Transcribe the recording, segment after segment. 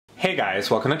Hey guys,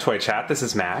 welcome to Toy Chat. This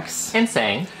is Max. And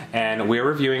Sang. And we're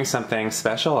reviewing something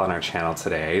special on our channel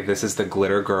today. This is the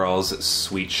Glitter Girls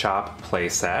Sweet Shop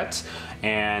playset.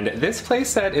 And this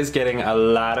playset is getting a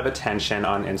lot of attention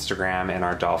on Instagram and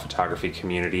our doll photography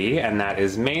community, and that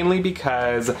is mainly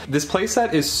because this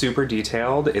playset is super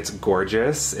detailed, it's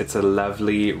gorgeous, it's a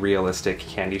lovely, realistic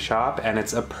candy shop, and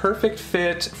it's a perfect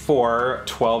fit for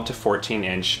 12 to 14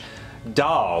 inch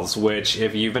dolls, which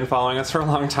if you've been following us for a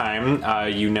long time,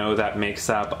 you know that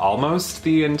makes up almost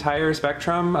the entire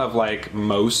spectrum of like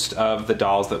most of the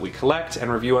dolls that we collect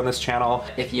and review on this channel.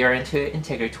 If you're into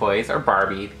Integrity Toys or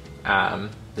Barbie,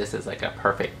 this is like a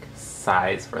perfect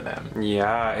size for them.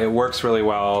 Yeah, it works really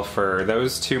well for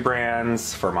those two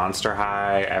brands, for Monster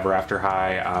High, Ever After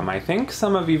High. I think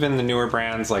some of even the newer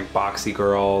brands like Boxy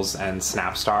Girls and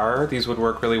Snapstar, these would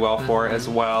work really well for as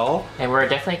well. And we're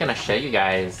definitely going to show you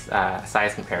guys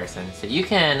size comparison, so you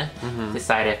can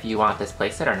decide if you want this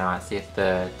playset or not, see if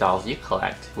the dolls you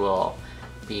collect will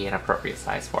be an appropriate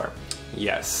size for.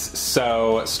 Yes,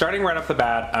 so starting right off the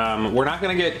bat, we're not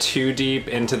going to get too deep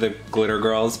into the Glitter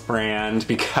Girls brand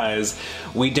because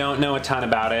we don't know a ton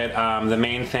about it. The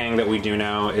main thing that we do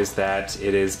know is that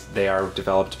they are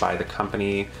developed by the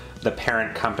company, the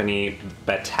parent company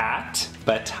Batat,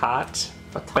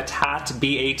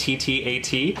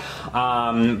 B-A-T-T-A-T.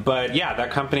 But yeah,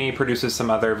 that company produces some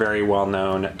other very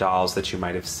well-known dolls that you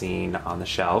might have seen on the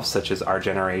shelves, such as Our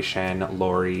Generation,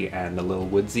 Lori, and the Little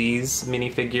Woodsies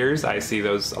minifigures. I see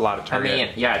those a lot at Target. I mean,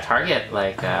 yeah, Target,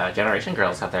 like Generation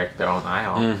Girls have their own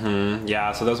aisle.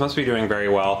 Yeah, so those must be doing very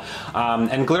well.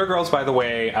 And Glitter Girls, by the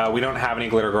way, we don't have any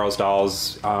Glitter Girls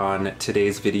dolls on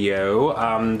today's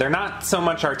video. They're not so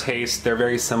much our taste. They're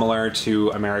very similar to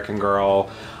American Girl.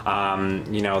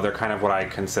 You know, they're kind of what I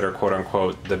consider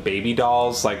quote-unquote the baby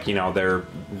dolls. Like, you know, they're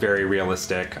very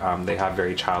realistic. They have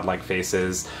very childlike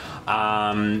faces. They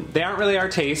aren't really our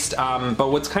taste,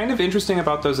 but what's kind of interesting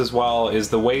about those as well is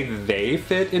the way they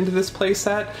fit into this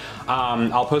playset.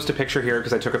 I'll post a picture here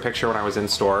because I took a picture when I was in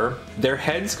store. Their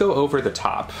heads go over the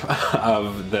top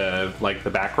of the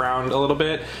background a little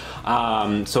bit.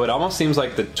 So it almost seems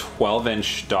like the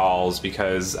 12-inch dolls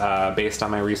because based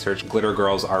on my research, Glitter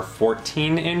Girls are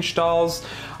 14-inch dolls.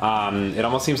 It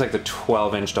almost seems like the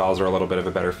 12-inch dolls are a little bit of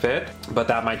a better fit, but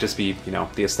that might just be, you know,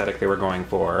 the aesthetic they were going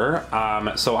for.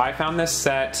 So I found this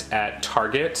set at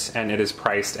Target and it is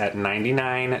priced at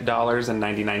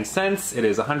 $99.99. It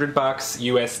is $100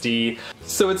 USD.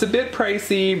 So it's a bit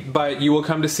pricey, but you will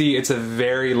come to see it's a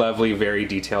very lovely, very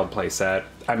detailed playset.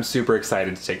 I'm super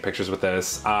excited to take pictures with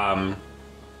this.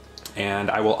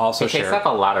 And I will also share. It takes up a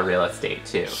lot of real estate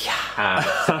too. Yeah.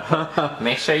 So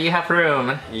make sure you have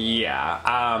room.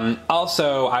 Yeah.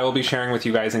 Also, I will be sharing with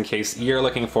you guys in case you're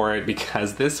looking for it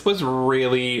because this was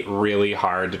really, really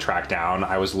hard to track down.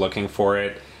 I was looking for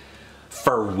it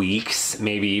for weeks,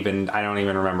 maybe even, I don't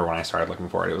even remember when I started looking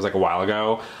for it. It was like a while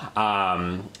ago.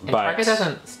 And Target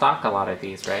doesn't stock a lot of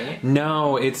these, right?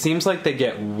 No, it seems like they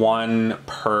get one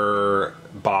per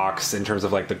box in terms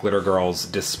of like the Glitter Girls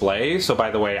display. So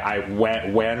by the way,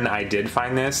 when I did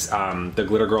find this, the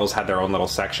Glitter Girls had their own little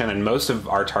section, and most of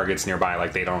our Targets nearby,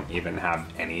 like they don't even have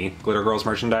any Glitter Girls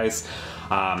merchandise.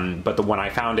 But when I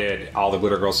found it, all the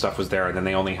Glitter Girls stuff was there, and then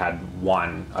they only had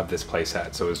one of this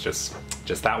playset, so it was just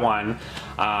that one.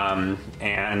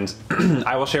 And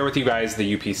I will share with you guys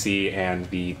the UPC and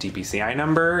the DPCI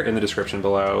number in the description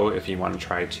below if you want to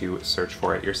try to search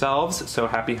for it yourselves. So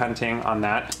happy hunting on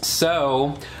that.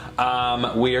 So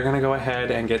we are gonna go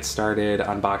ahead and get started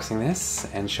unboxing this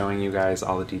and showing you guys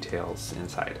all the details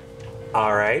inside.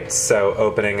 All right, so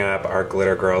opening up our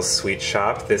Glitter Girls Sweet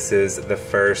Shop. This is the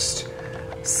first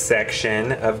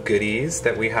section of goodies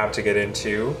that we have to get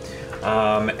into.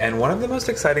 And one of the most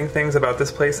exciting things about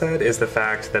this playset is the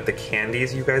fact that the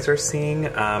candies you guys are seeing,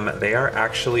 they are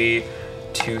actually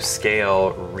to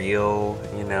scale, real,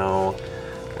 you know,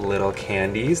 little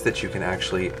candies that you can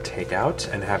actually take out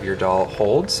and have your doll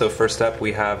hold. So first up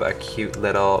we have a cute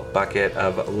little bucket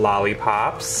of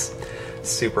lollipops,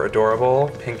 super adorable,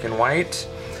 pink and white.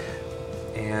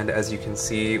 And as you can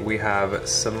see, we have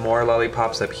some more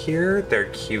lollipops up here. They're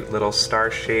cute little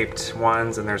star-shaped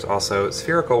ones, and there's also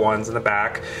spherical ones in the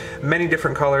back. Many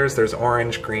different colors. There's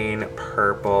orange, green,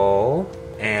 purple,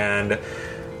 and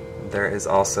there is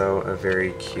also a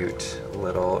very cute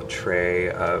little tray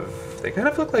of, they kind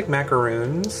of look like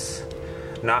macaroons.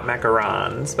 Not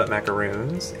macarons, but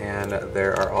macaroons. And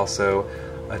there are also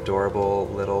adorable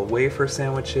little wafer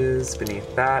sandwiches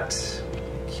beneath that.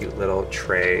 Cute little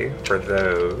tray for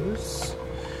those.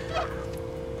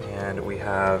 And we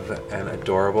have an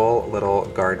adorable little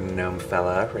garden gnome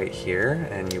fella right here,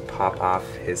 and you pop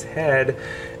off his head,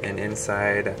 and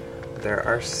inside there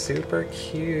are super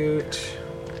cute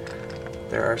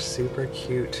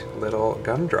little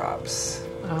gumdrops.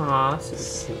 Aww,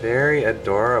 it's very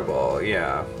adorable,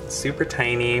 yeah. Super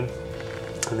tiny,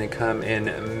 and they come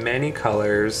in many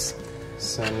colors.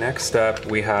 So next up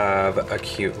we have a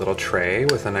cute little tray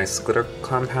with a nice glitter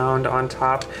compound on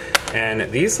top.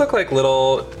 And these look like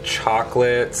little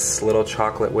chocolates, little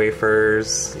chocolate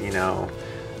wafers, you know.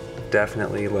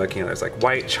 Definitely look, you know, there's like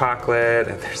white chocolate,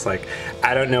 and there's like,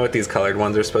 I don't know what these colored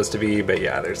ones are supposed to be, but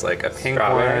yeah, there's like a pink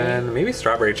one, maybe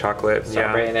strawberry chocolate.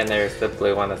 Strawberry, and then there's the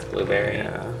blue one that's blueberry.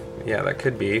 Yeah, that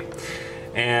could be.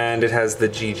 And it has the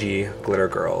GG Glitter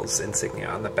Girls insignia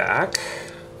on the back.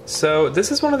 So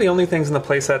this is one of the only things in the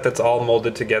playset that's all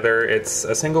molded together. It's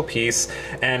a single piece,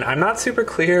 and I'm not super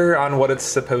clear on what it's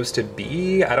supposed to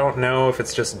be. I don't know if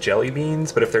it's just jelly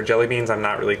beans, but if they're jelly beans, I'm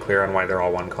not really clear on why they're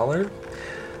all one color.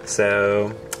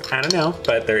 So, I don't know,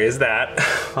 but there is that.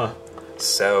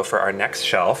 So for our next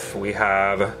shelf, we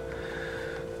have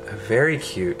a very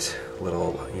cute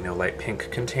little, you know, light pink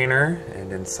container,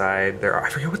 and inside there are, I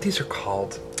forget what these are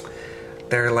called.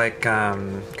 They're like,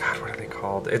 God, what are they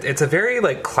called? It's a very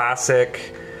like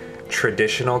classic,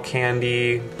 traditional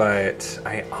candy, but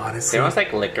I honestly... They're almost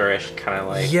like licorice kind of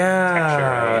like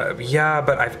texture, right? Yeah,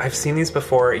 but I've seen these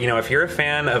before. You know, if you're a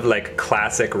fan of like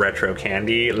classic retro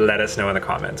candy, let us know in the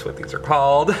comments what these are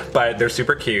called, but they're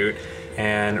super cute.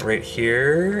 And right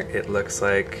here, it looks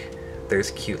like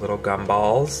there's cute little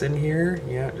gumballs in here.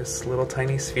 Yeah, just little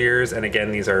tiny spheres. And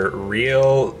again, these are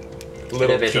real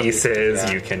little pieces.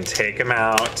 Yeah. You can take them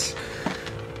out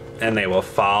and they will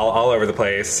fall all over the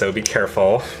place, so be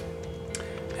careful.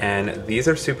 And these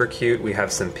are super cute. We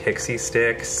have some pixie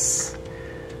sticks.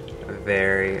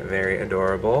 Very, very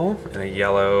adorable. And a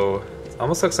yellow, it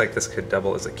almost looks like this could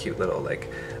double as a cute little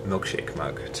like milkshake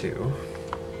mug too.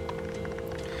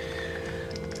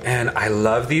 And I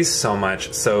love these so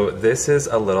much. So this is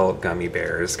a little gummy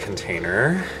bears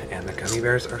container, and the gummy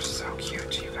bears are so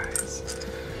cute, you guys.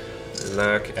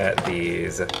 Look at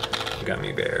these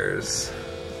gummy bears.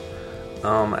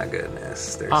 Oh my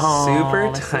goodness, they're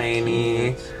super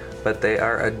tiny, but they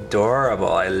are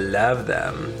adorable. I love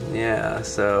them. Yeah,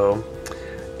 so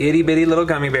itty bitty little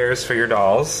gummy bears for your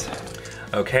dolls.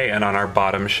 Okay, and on our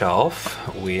bottom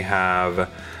shelf, we have...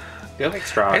 They look like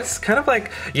straws. It's kind of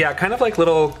like, yeah, kind of like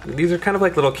little, these are kind of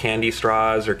like little candy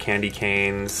straws or candy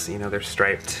canes. You know, they're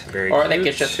striped, very cute. Or they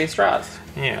could just be straws.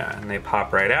 Yeah, and they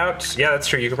pop right out. Yeah, that's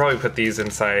true. You could probably put these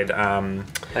inside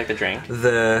like the drink.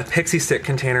 The pixie stick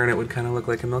container, and it would kind of look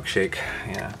like a milkshake.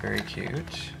 Yeah, very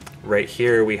cute. Right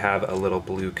here we have a little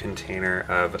blue container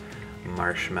of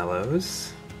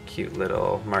marshmallows. Cute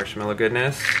little marshmallow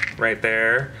goodness right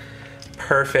there.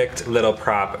 Perfect little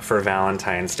prop for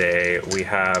Valentine's Day. We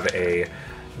have a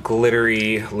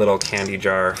glittery little candy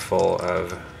jar full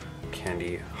of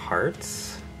candy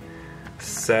hearts.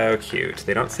 So cute.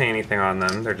 They don't say anything on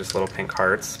them. They're just little pink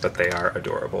hearts, but they are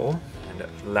adorable. And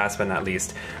last but not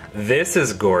least, this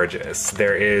is gorgeous.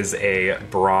 There is a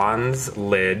bronze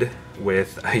lid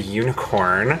with a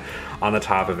unicorn on the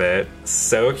top of it.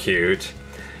 So cute.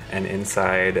 And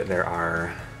inside there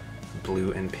are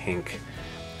blue and pink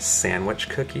sandwich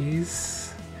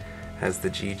cookies. Has the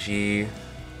GG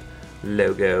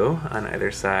logo on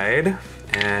either side.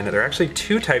 And there are actually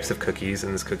two types of cookies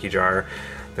in this cookie jar.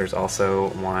 There's also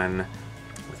one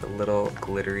with a little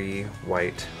glittery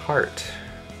white heart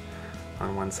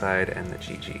on one side and the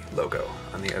GG logo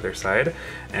on the other side.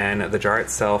 And the jar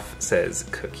itself says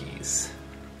cookies.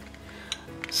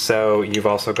 So you've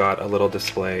also got a little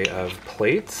display of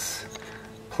plates.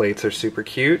 Plates are super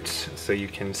cute, so you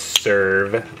can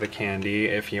serve the candy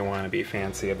if you want to be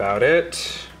fancy about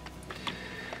it.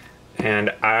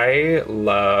 And I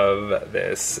love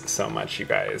this so much, you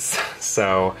guys.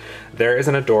 So there is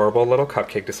an adorable little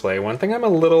cupcake display. One thing I'm a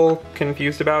little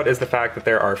confused about is the fact that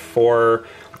there are 4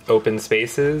 open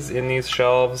spaces in these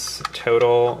shelves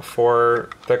total for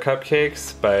the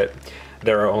cupcakes, but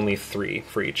there are only 3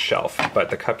 for each shelf. But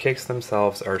the cupcakes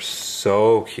themselves are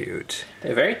so cute.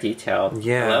 They're very detailed.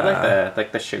 Yeah. I love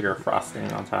like the sugar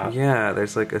frosting on top. Yeah,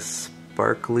 there's like a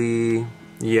sparkly...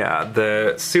 Yeah,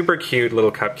 the super cute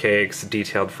little cupcakes,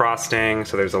 detailed frosting.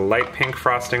 So there's a light pink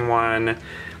frosting one,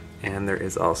 and there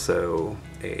is also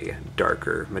a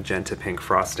darker magenta pink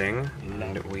frosting.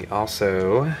 And we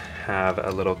also have a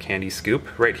little candy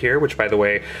scoop right here, which, by the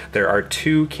way, there are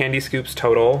 2 candy scoops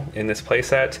total in this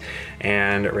playset.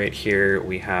 And right here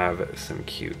we have some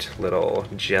cute little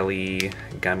jelly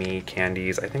gummy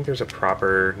candies. I think there's a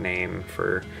proper name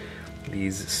for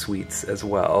these sweets as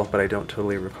well, but I don't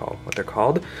totally recall what they're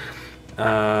called.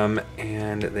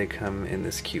 And they come in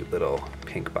this cute little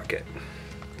pink bucket.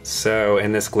 So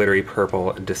in this glittery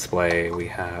purple display, we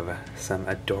have some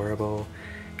adorable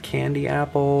candy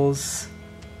apples.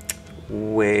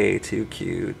 Way too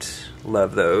cute.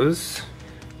 Love those.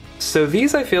 So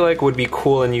these I feel like would be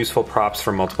cool and useful props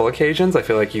for multiple occasions. I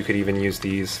feel like you could even use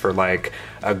these for like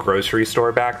a grocery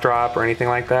store backdrop or anything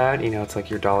like that. You know, it's like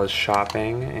your doll is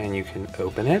shopping and you can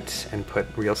open it and put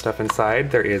real stuff inside.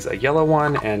 There is a yellow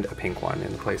one and a pink one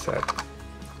in the playset.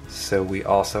 So we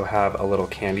also have a little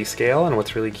candy scale, and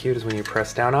what's really cute is when you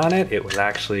press down on it, it will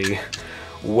actually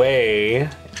weigh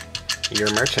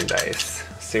your merchandise.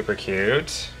 Super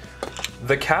cute.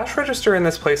 The cash register in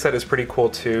this playset is pretty cool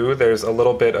too. There's a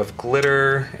little bit of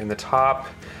glitter in the top.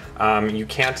 You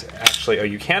can't actually, oh,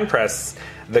 you can press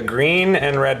the green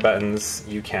and red buttons.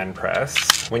 You can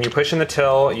press. When you push in the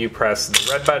till, you press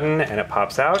the red button and it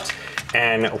pops out.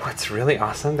 And what's really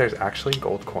awesome, there's actually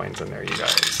gold coins in there, you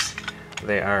guys.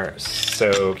 They are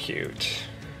so cute.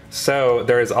 So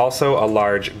there is also a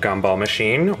large gumball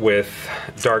machine with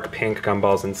dark pink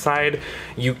gumballs inside.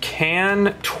 You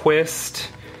can twist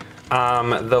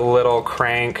the little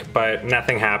crank, but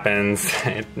nothing happens.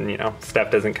 You know,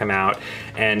 stuff doesn't come out.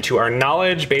 And to our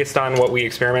knowledge, based on what we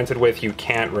experimented with, you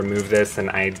can't remove this, and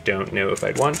I don't know if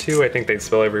I'd want to. I think they'd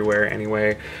spill everywhere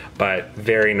anyway, but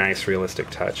very nice realistic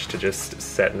touch to just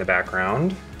set in the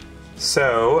background.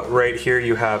 So right here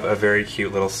you have a very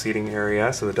cute little seating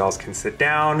area so the dolls can sit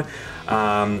down,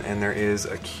 and there is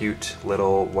a cute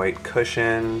little white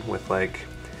cushion with like,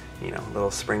 you know,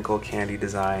 little sprinkle candy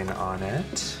design on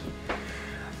it.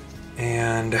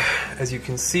 And as you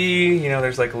can see, you know,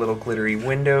 there's like a little glittery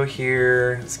window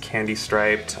here. It's candy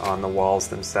striped on the walls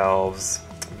themselves.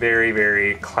 Very,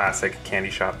 very classic candy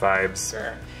shop vibes.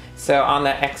 Sure. So on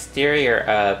the exterior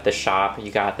of the shop, you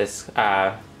got this,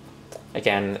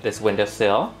 again, this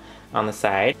windowsill on the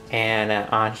side. And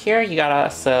on here, you gotta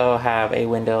also have a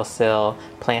windowsill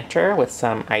planter with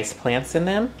some ice plants in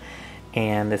them.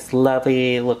 And this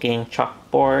lovely looking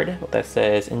chalkboard that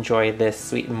says, "Enjoy this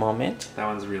sweet moment." That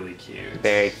one's really cute.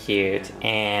 Very cute. Yeah.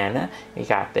 And we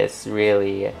got this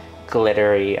really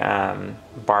glittery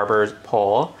barber's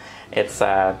pole. It's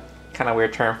a kind of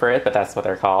weird term for it, but that's what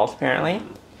they're called apparently.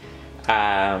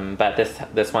 But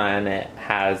this one, it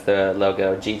has the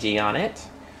logo GG on it.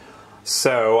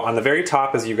 So on the very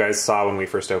top, as you guys saw when we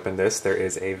first opened this, there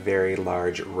is a very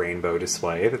large rainbow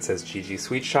display that says GG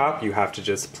Sweet Shop. You have to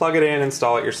just plug it in,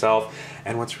 install it yourself.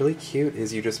 And what's really cute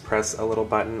is you just press a little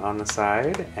button on the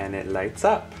side and it lights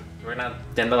up. We're gonna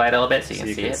dim the light a little bit so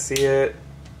you can see it. See it.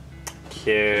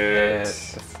 Cute.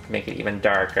 Let's make it even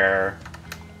darker.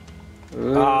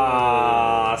 Ooh.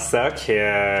 Aww, so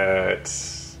cute.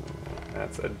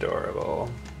 That's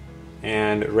adorable.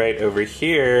 And right over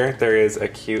here, there is a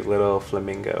cute little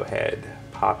flamingo head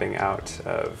popping out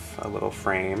of a little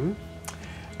frame.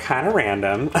 Kind of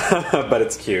random, but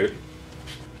it's cute.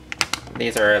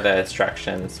 These are the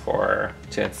instructions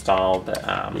to install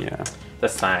the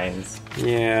signs.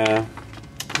 Yeah.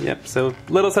 Yep, so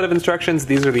little set of instructions.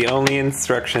 These are the only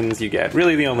instructions you get.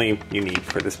 Really the only you need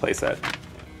for this playset.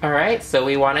 Alright, so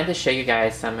we wanted to show you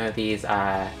guys some of these,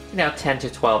 10 to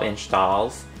 12 inch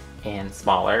dolls and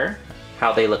smaller,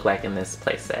 how they look like in this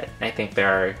playset. I think they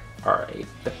are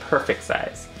the perfect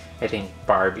size. I think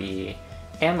Barbie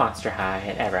and Monster High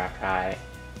and Ever After High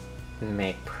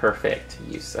make perfect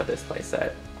use of this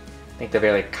playset. I think the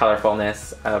very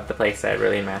colorfulness of the playset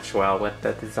really matched well with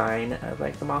the design of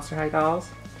like the Monster High dolls.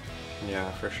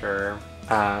 Yeah, for sure.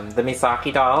 The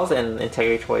Misaki dolls and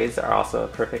Integrity Toys are also a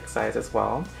perfect size as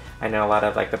well. I know a lot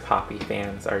of like the Poppy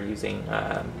fans are using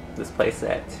this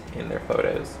playset in their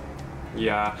photos.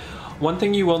 Yeah. One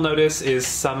thing you will notice is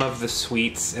some of the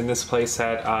sweets in this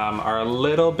playset are a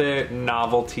little bit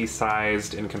novelty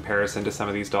sized in comparison to some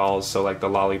of these dolls. So like the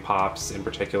lollipops in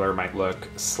particular might look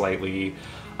slightly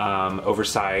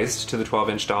oversized to the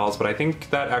 12-inch dolls, but I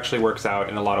think that actually works out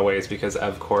in a lot of ways because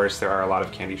of course there are a lot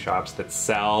of candy shops that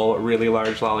sell really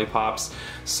large lollipops,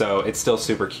 so it's still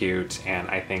super cute, and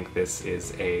I think this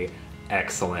is a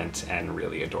excellent and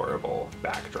really adorable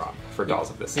backdrop for dolls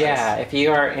of this size. Yeah, if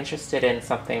you are interested in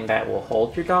something that will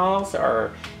hold your dolls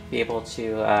or be able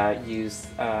to use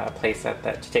a playset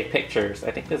to take pictures, I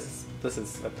think this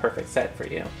is a perfect set for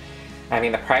you. I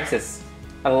mean, the price is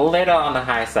a little on the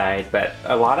high side, but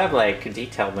a lot of like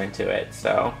detail went to it,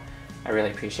 so I really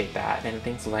appreciate that. And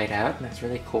things light up, and that's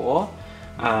really cool.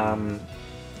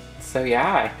 So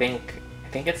yeah, I think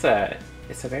it's a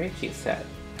very cute set.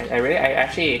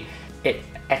 It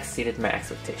exceeded my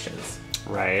expectations.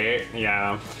 Right?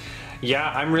 Yeah.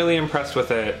 Yeah, I'm really impressed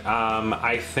with it.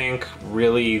 I think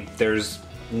really there's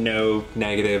no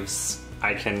negatives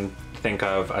I can think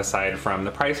of aside from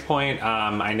the price point.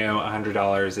 I know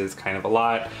 $100 is kind of a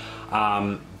lot,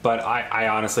 but I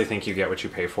honestly think you get what you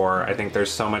pay for. I think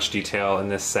there's so much detail in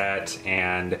this set,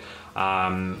 and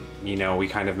you know, we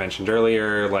kind of mentioned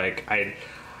earlier, like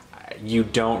you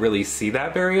don't really see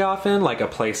that very often, like a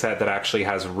playset that actually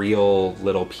has real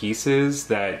little pieces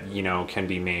that, you know, can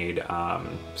be made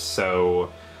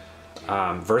so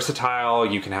versatile.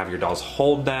 You can have your dolls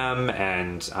hold them,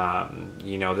 and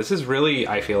you know, this is really,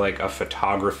 I feel like, a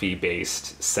photography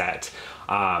based set.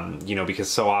 You know, because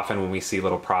so often when we see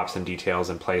little props and details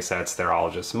in play sets, they're all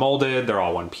just molded, they're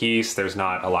all one piece, there's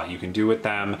not a lot you can do with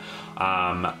them.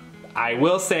 I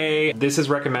will say this is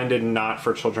recommended not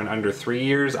for children under 3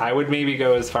 years. I would maybe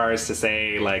go as far as to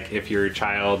say, like, if your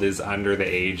child is under the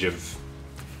age of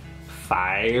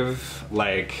 5,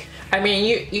 like... I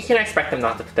mean, you can expect them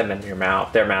not to put them in their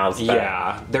mouths. But,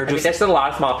 yeah, they're just... I mean, there's a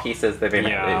lot of small pieces that they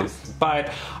might lose.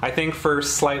 But I think for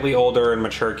slightly older and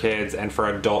mature kids, and for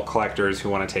adult collectors who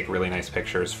want to take really nice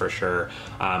pictures, for sure,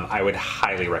 I would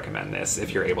highly recommend this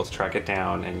if you're able to track it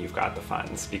down and you've got the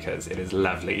funds, because it is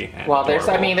lovely and well, adorable.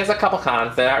 I mean, there's a couple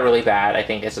cons. They're not really bad. I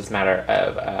think it's just a matter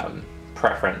of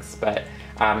preference. But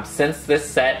since this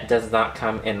set does not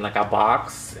come in like a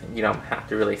box, you don't have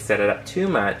to really set it up too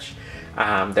much.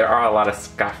 There are a lot of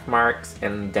scuff marks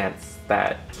and dents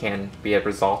that can be a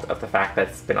result of the fact that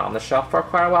it's been on the shelf for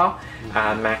quite a while.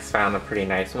 Max found a pretty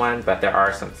nice one, but there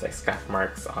are some like, scuff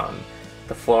marks on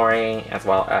the flooring as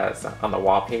well as on the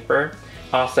wallpaper.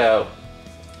 Also,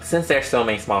 since there's so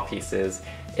many small pieces,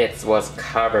 it was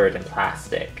covered in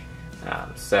plastic.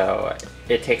 So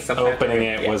it takes some time. Opening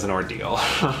it was an ordeal.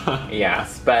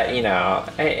 Yes, but you know,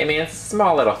 I mean, it's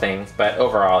small little things, but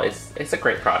overall it's a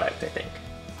great product, I think.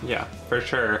 Yeah, for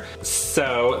sure.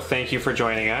 So, thank you for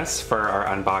joining us for our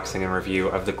unboxing and review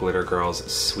of the Glitter Girls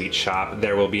Sweet Shop.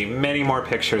 There will be many more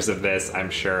pictures of this,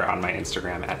 I'm sure, on my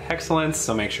Instagram at Hexcellence,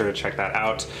 so make sure to check that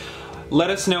out.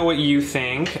 Let us know what you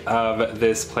think of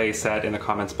this playset in the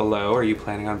comments below. Are you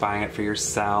planning on buying it for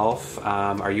yourself?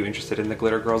 Are you interested in the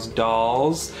Glitter Girls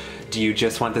dolls? Do you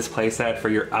just want this playset for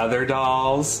your other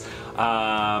dolls?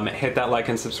 Hit that like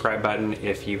and subscribe button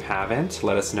if you haven't.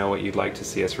 Let us know what you'd like to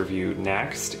see us review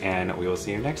next, and we will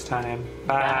see you next time.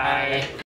 Bye. Bye.